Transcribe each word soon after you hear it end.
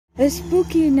A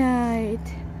spooky night.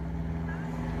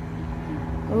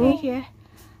 Oh, here.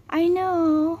 I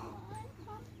know.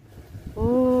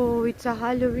 Oh, it's a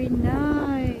Halloween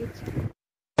night.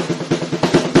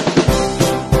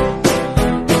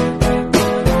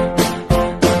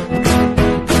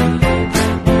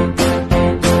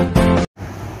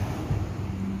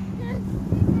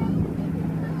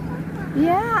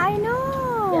 Yeah, I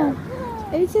know.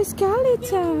 It's a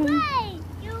skeleton.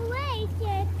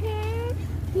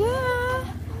 Yeah.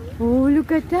 Oh, look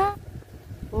at that.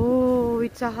 Oh,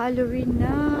 it's a Halloween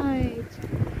night.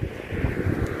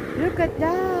 Look at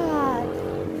that.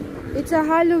 It's a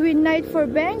Halloween night for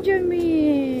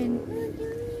Benjamin.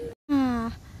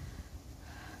 Ah,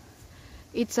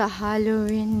 it's a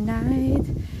Halloween night.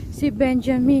 Si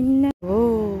Benjamin na.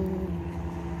 Oh,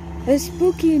 a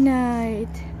spooky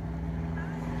night.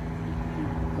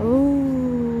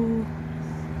 Oh.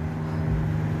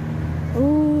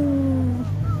 Oh.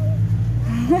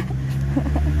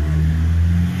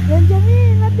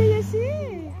 Benjamin, what do you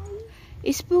see?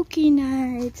 Spooky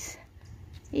nights.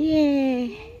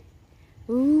 Yeah.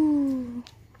 Ooh.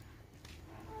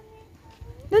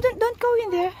 No, don't go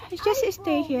in there. Just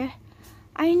stay here.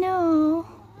 I know.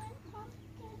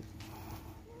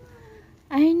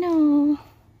 I know.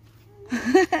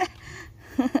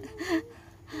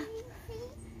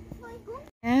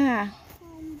 Yeah.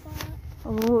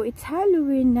 Oh, it's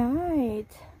Halloween night.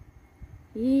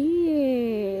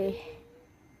 Yeah.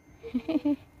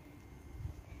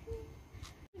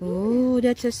 Oh,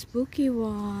 that's a spooky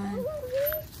one.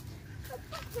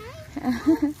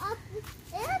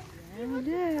 Yeah,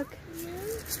 look.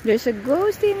 There's a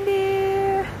ghost in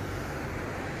there.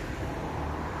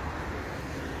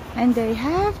 And they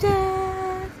have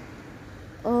that.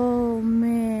 Oh,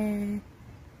 man.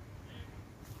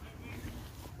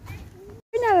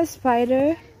 You're not a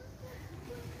spider.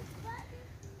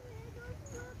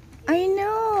 I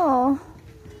know.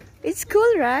 It's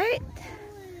cool, right?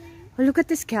 Oh, look at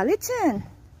the skeleton.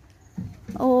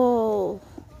 Oh.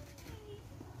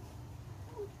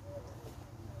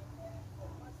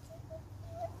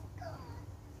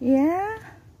 Yeah.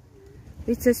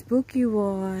 It's a spooky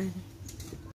one.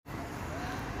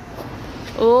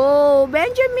 Oh,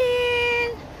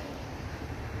 Benjamin.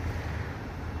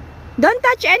 Don't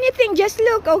touch anything. Just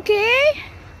look, okay?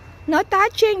 No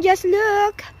touching. Just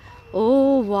look.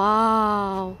 Oh,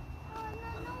 wow.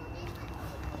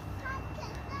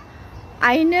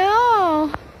 I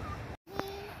know.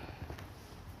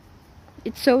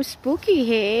 It's so spooky,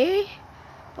 hey?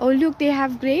 Oh, look, they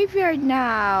have graveyard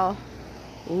now.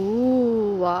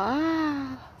 Oh,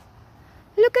 wow.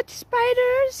 Look at the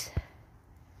spiders.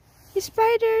 The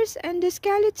spiders and the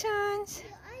skeletons.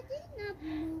 Are they not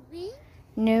moving?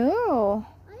 No.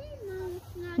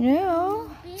 It's not No.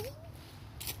 moving.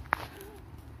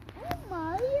 Oh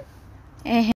my.